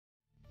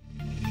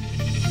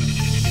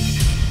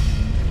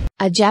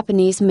A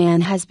Japanese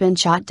man has been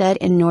shot dead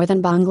in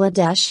northern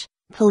Bangladesh,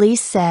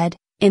 police said,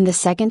 in the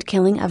second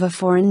killing of a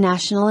foreign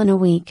national in a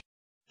week.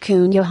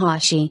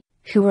 Kaunia,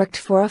 who worked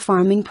for a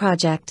farming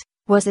project,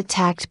 was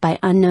attacked by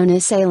unknown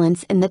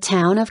assailants in the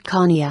town of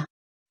Kaunia.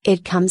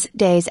 It comes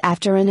days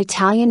after an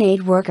Italian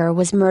aid worker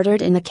was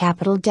murdered in the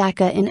capital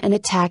Dhaka in an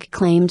attack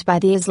claimed by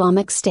the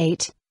Islamic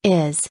State,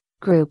 IS,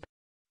 group.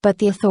 But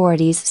the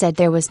authorities said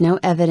there was no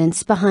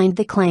evidence behind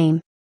the claim.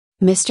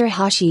 Mr.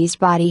 Hashi's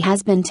body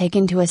has been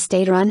taken to a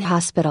state-run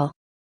hospital.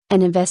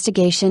 An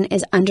investigation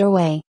is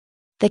underway.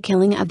 The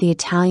killing of the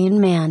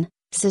Italian man,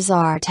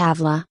 Cesare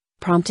Tavola,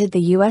 prompted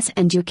the US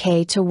and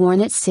UK to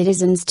warn its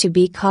citizens to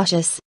be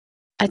cautious.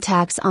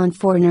 Attacks on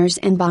foreigners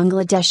in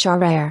Bangladesh are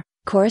rare,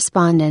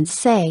 correspondents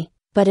say,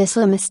 but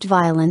Islamist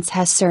violence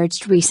has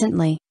surged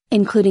recently,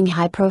 including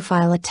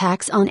high-profile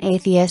attacks on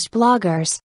atheist bloggers.